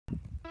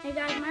Hey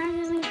guys, my name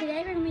is Lee.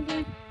 Today we're going to be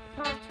doing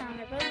Pause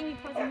Challenge. We're going to be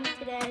pausing me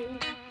today.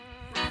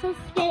 I'm so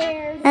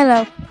scared.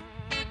 Hello.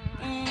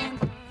 And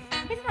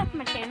please subscribe to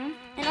my channel.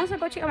 And also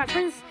go check out my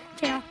friend's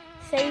channel,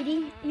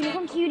 Sadie,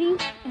 Unicorn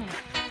Cutie.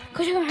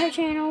 Go check out her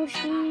channel.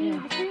 She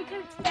has pretty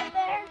good stuff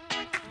there.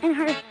 And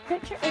her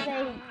picture is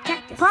a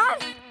cactus.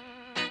 Pause.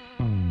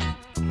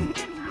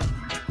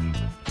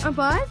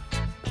 Pause.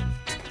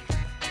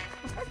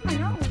 That's my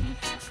nose.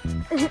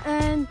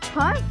 And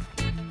pause.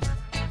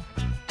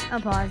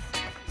 Pause.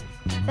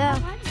 So.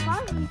 Why did you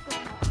pause me so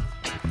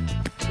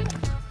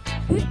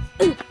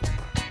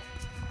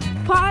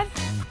Pause.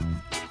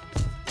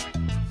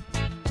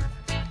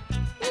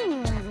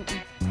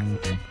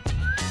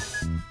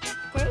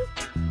 Okay.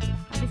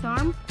 This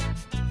arm.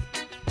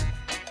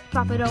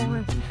 Drop it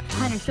over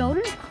behind her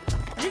shoulder.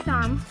 This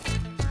arm.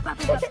 Drop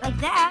it up like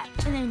that,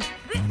 and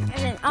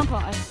then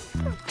unpause.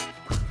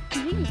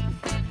 Jeez.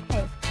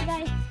 Hey, you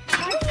guys.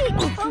 Why did you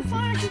go so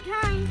far 2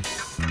 times?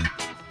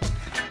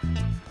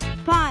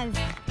 Pause.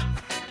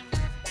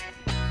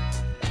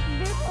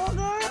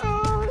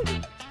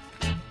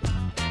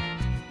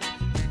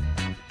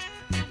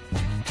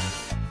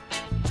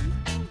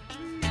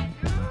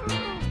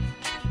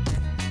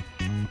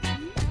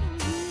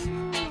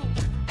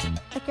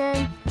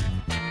 Okay.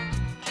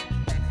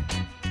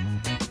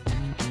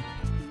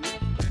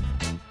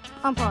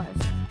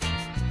 Unpause.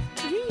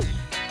 Jeez.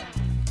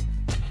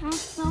 That's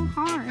so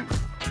hard.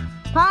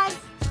 Pause.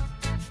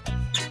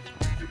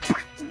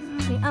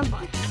 Okay,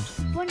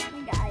 unpause. Punch me,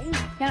 guys.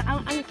 Yeah,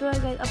 I'm gonna throw you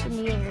guys up in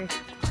the air.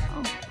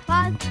 Oh,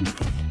 pause.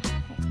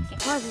 Okay,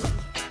 pause it.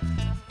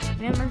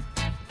 Remember?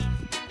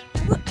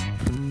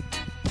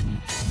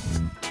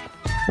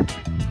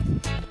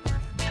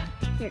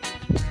 Here.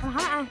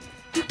 How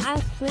I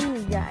swing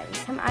you guys?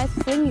 How I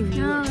swing you?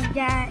 No,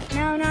 Dad.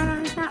 No.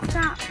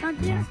 Stop. Don't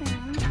do that thing.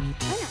 Why not?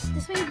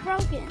 This wing's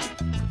broken. It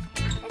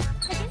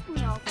hit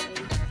me all day.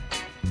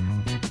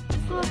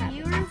 Full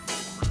viewers.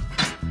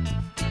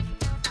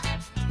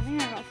 I think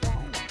I got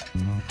fall.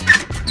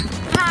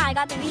 Ah, I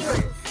got the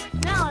viewers.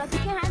 No, you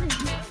can't have the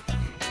viewers.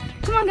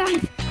 Come on,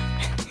 guys.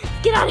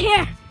 Get out of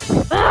here.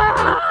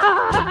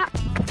 Ah!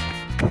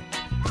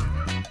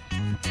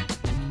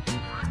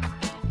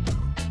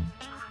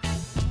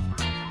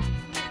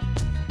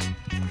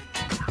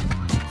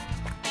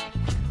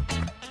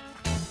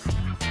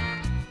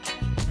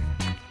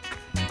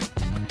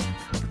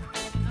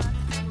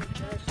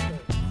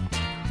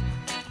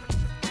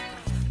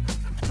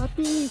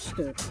 Happy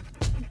Easter.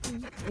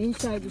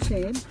 Inside the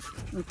same,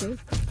 okay?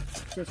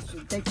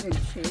 Just decorate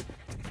shape.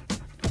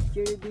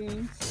 Jerry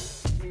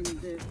beans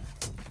and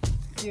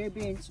jerry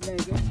beans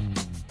nuggets.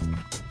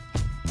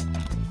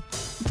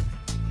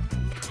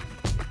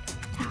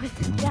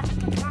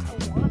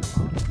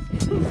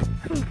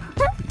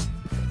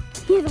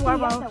 Here's a water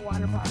bottle. That's a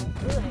water bottle.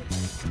 Good.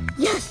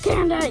 Yes,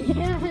 Candy.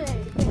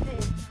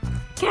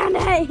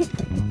 Candy.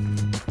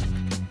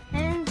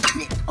 And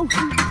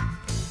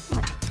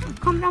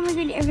comment down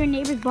below if your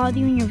neighbors bother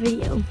you in your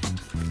video.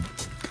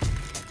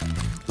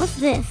 What's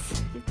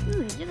this?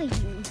 It's jelly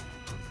bean.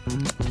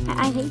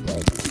 I hate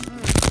jelly beans.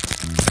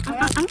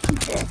 I'm eat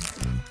this.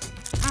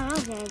 I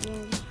love jelly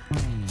beans.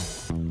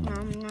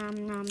 Nom.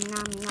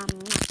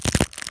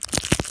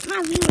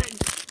 My viewers.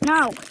 No.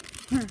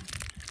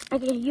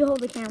 Okay, you hold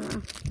the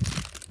camera.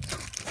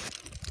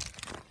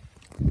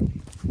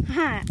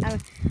 I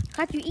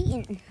caught you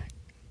eating.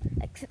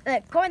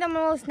 Like comment down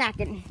below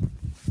snacking.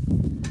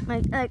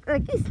 Like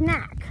a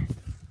snack.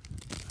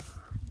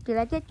 Do you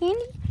like that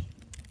candy?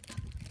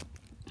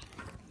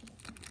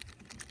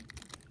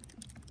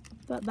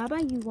 But bye bye,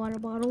 you water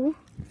bottle.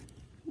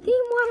 The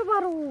water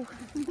bottle.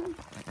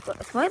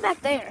 It's way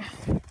back there.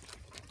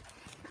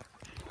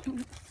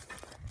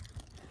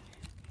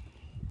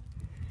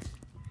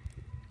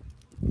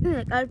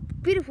 Look, our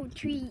beautiful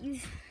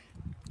trees.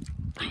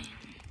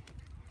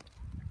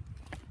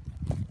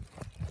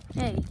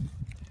 Hey,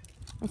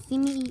 I see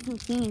me eating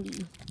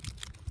candy.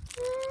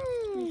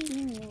 You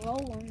see me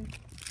rolling.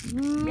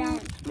 Yeah.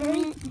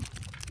 Ready?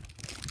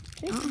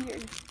 This here.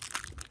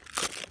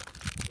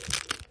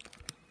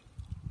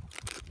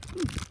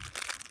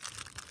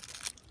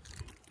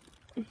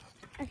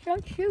 It's so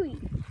chewy.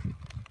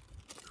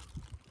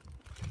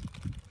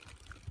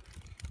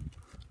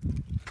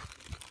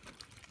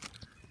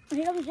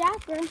 Here comes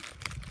Jasper. Guys,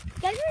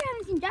 we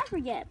haven't seen Jasper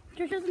yet.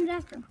 So show some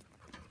Jasper.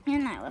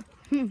 And Nyla.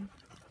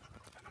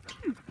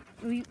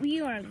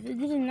 We are.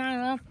 This is not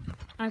enough.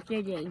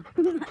 After day.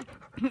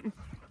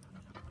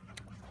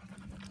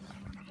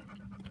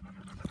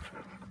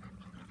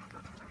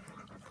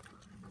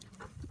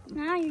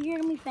 Now you're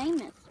gonna be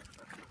famous.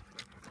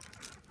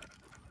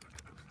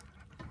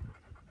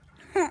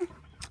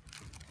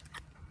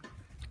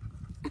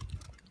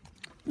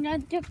 They're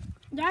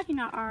actually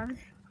not ours.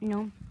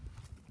 No.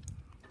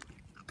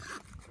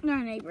 They're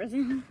our neighbors.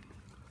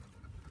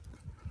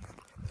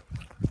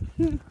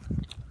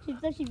 She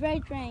says she's very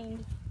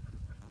trained.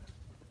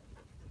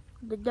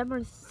 The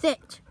Deborah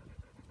sit.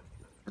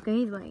 Okay,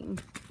 he's waiting.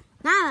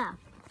 Nada.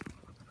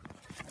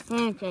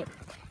 Handshake.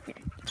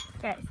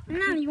 Guys,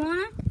 No, you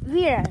wanna?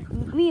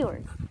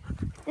 viewers.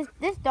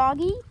 This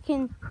doggy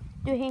can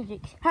do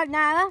handshakes. Hug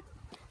Nyla.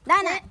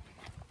 Nyla.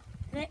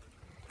 Sit.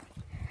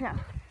 No.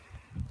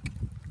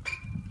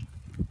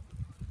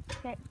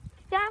 Okay.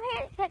 Down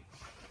here. Okay.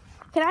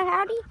 Can I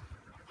howdy?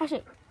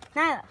 Actually,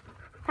 Nyla.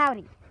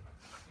 Howdy.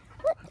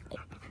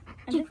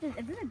 Is this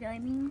a jelly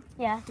bean?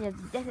 Yeah,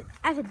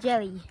 that's a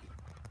jelly.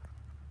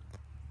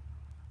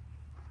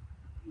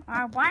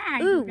 Why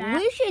I Ooh, do that?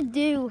 we should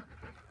do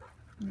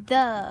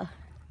the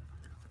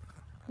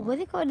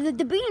what's it called?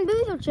 The Bean and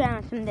Boozle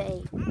challenge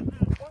someday. We're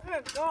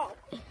gonna go.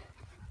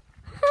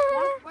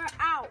 We're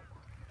out.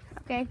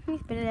 Okay, let me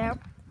spit it out.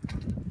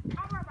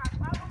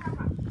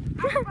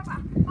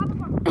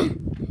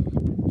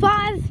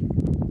 5.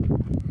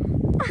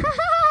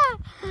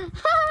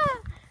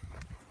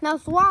 Now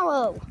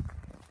swallow.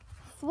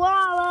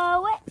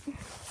 Swallow it.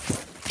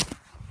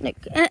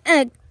 Like,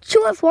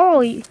 chew and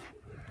swallow you.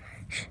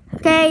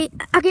 Okay.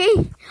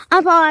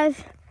 Unpause.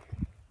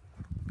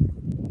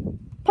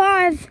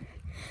 Pause.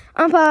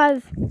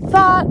 Unpause.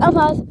 Pause.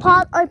 Unpause.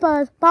 Pause.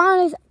 Unpause.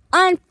 Pause.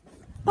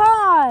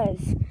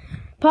 Unpause.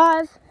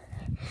 Pause.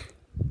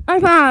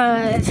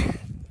 Unpause.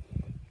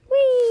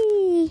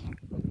 Whee.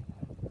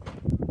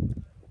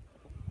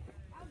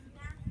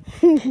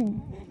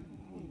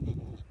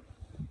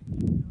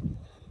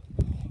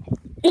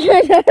 You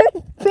gotta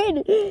spin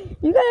it.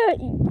 You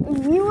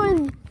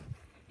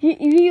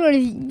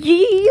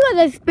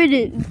gotta spin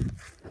it.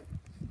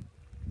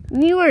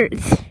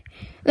 Viewers.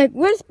 Like,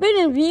 we're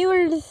spinning,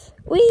 viewers.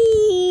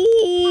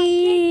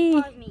 Whee!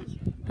 Pause me.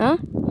 Huh?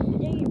 I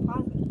dare you to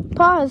pause me.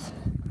 Pause.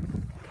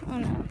 Oh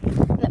no.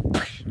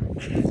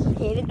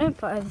 Okay, don't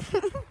pause.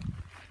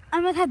 I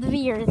must have the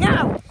viewers.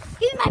 No!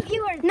 Give me my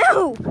viewers.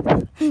 No!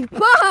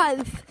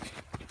 Pause!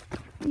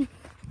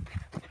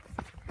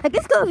 Like,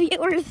 let's go,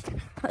 viewers.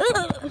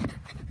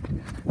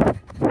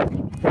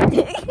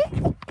 Okay,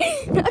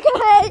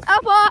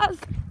 I'll pause.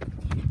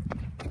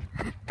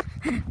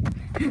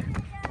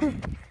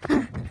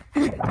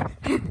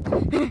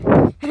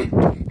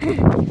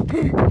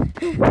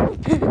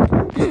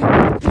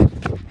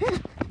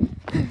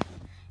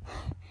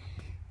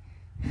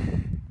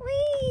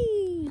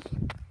 Whee!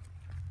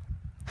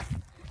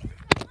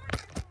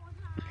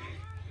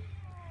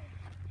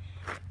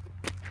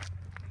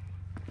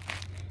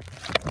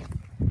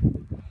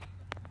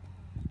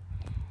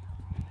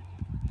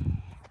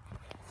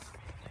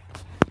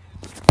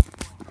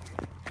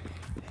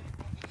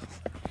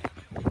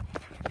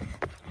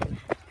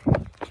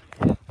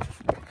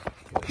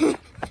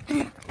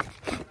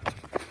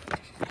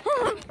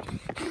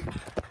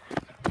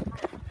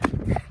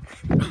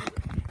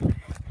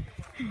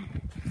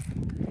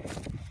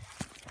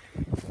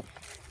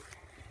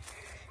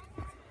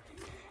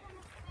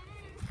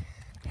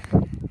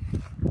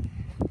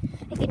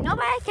 Like,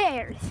 nobody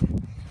cares.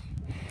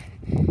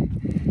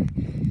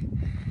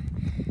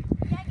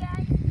 Yeah,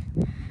 guys.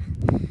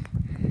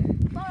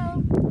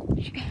 Hello.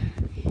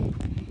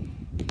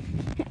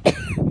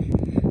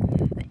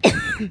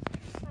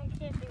 I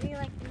can't be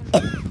like in the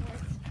middle.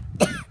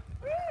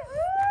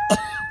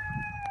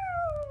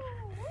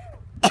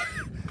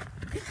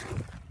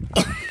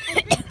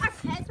 Our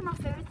pets are my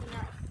favorite thing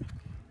else.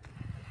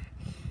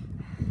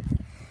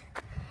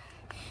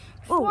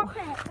 Four Oh,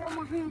 pets are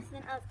more famous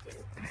than us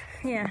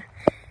do. yeah.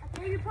 I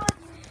dare you to pause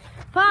me.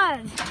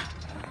 Pause.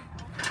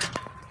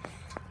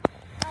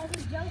 I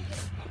was joking.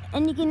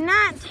 And you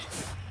cannot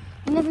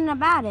do nothing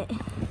about it.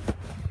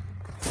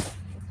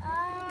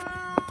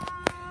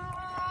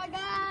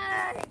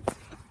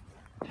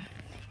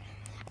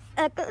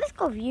 God. Let's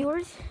go,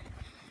 viewers.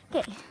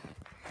 Okay.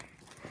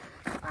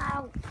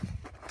 Wow.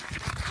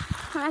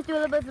 Let's do a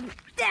little bit of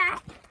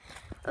that.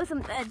 Or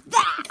some that.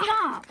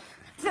 Stop.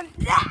 Some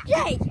that.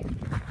 Yay.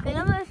 And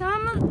I'm gonna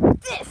some of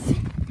this.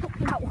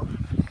 Ow.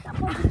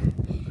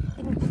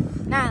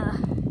 Nyla.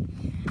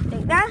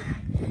 Take that.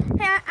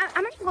 Hey,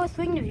 I'm just gonna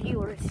swing the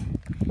viewers.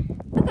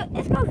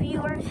 Let's go,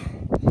 viewers.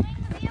 Swing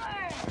the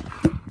viewers.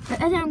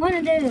 That's what I'm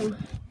gonna do.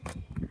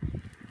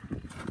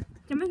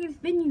 I'm gonna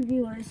spin you,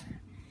 viewers.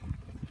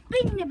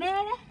 Spin the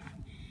baby.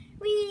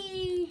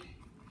 Wee.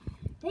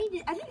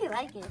 I think they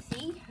like it.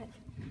 See?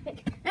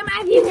 They're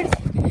my viewers.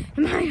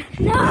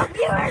 No,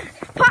 viewers.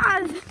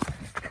 Pause.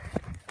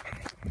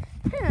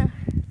 Yeah.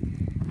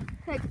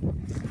 Like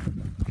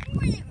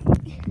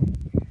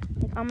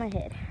on my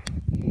head.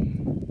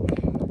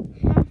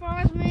 Don't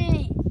pause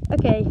me.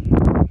 Okay.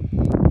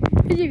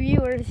 Here's your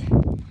viewers.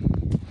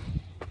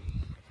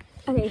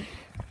 Okay.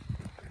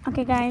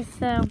 Okay, guys.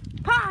 So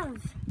pause.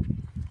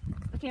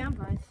 Okay, I'm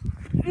paused.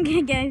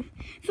 Okay, guys.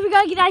 So we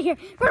gotta get out of here.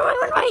 Run away!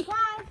 Run away!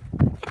 Pause.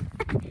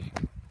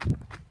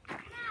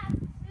 Not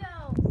so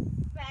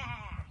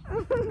fast.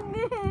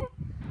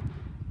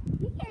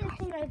 You can't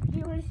say that,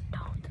 viewers.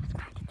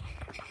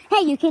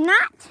 Hey, you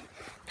cannot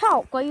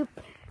talk while you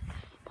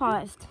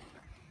paused.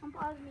 Don't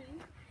pause me.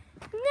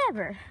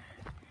 Never.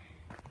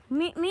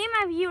 Me and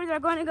my viewers are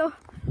going to go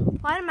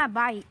ride on my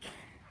bike.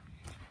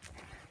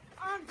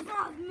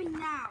 Unpause me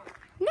now.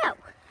 No.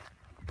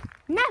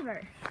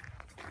 Never.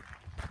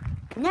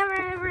 Never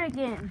ever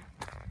again.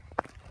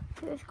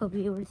 Let's go,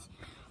 viewers,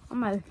 on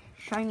my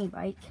shiny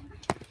bike.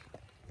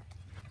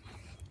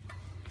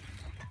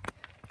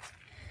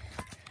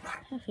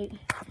 Actually,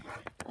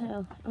 I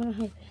don't know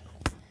how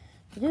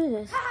to do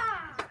this.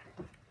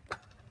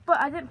 But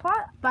I didn't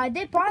pause. But I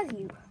did pause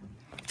you.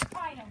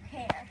 I don't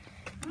care.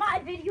 My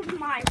video,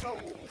 my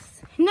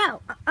rules.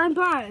 No, I'm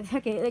paused.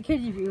 Okay, the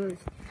kids viewers.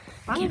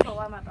 I'm gonna go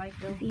on my bike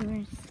though.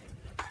 Viewers.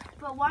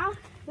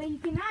 But you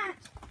cannot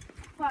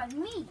pause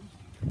me.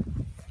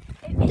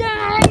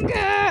 Dang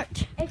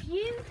it! If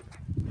you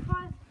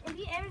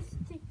ever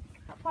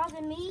pause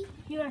me,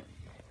 you're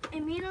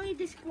immediately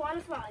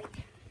disqualified.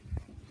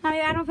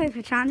 I don't play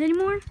the challenge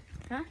anymore.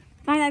 Huh?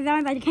 I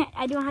don't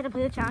have to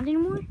play the challenge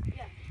anymore.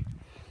 Yeah.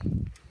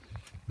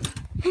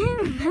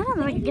 I don't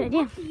know what you're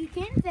gonna do. You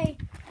can say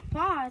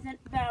pause,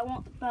 but I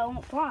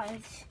won't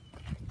pause.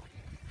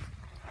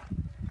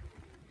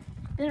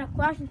 Then a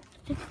question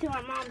to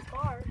our mom's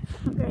car.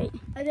 Great.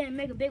 And then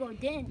make a big old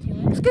dent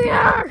into it.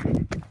 Scooter!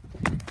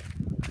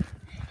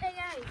 Hey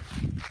guys,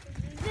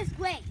 this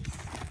way.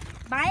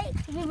 Bike?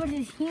 We were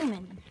just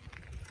human.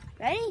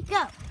 Ready?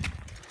 Go.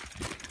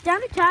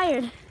 I'm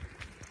tired.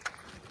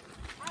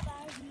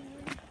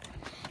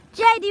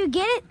 Jay, do you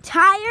get it?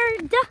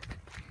 Tired?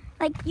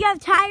 Like you have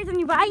tires on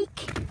your bike?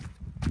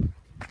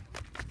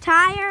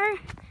 Tire.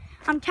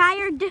 I'm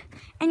tired.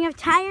 And you have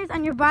tires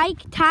on your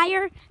bike?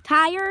 Tired?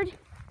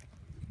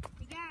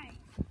 Hey guys,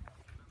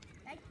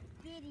 like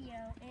the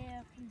video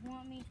if you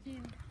want me to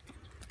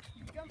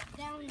jump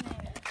down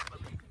there.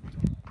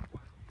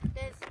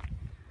 There's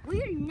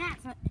weird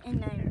gnats in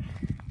there.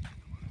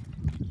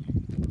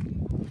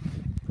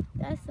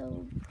 That's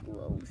so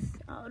gross.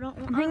 Oh,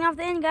 don't hang off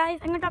the end, guys.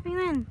 I'm gonna drop you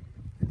in.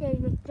 Okay,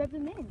 let's drop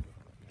them in.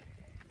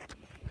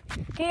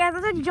 Okay, guys,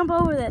 let's go jump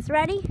over this.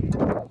 Ready?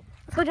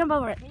 Let's go jump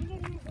over it.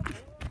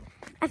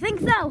 I think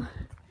so.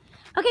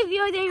 Okay,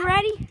 viewers, are you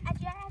ready? I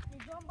just have to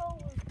jump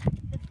over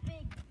the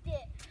big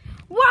dip.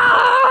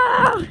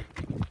 Whoa!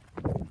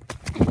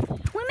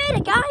 We made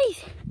it,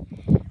 guys.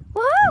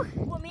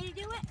 Woohoo! Want me to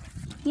do it?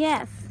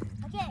 Yes.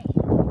 Okay.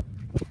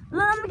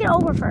 Let me get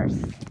over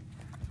first.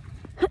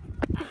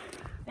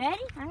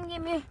 Ready? I'm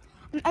gonna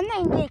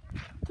get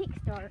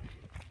kickstart.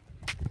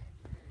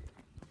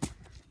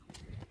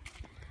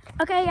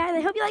 Okay, guys,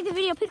 I hope you liked the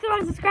video. Please go on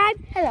and subscribe.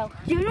 Hello.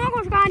 Do you know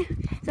what subscribe?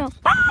 So,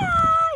 bye!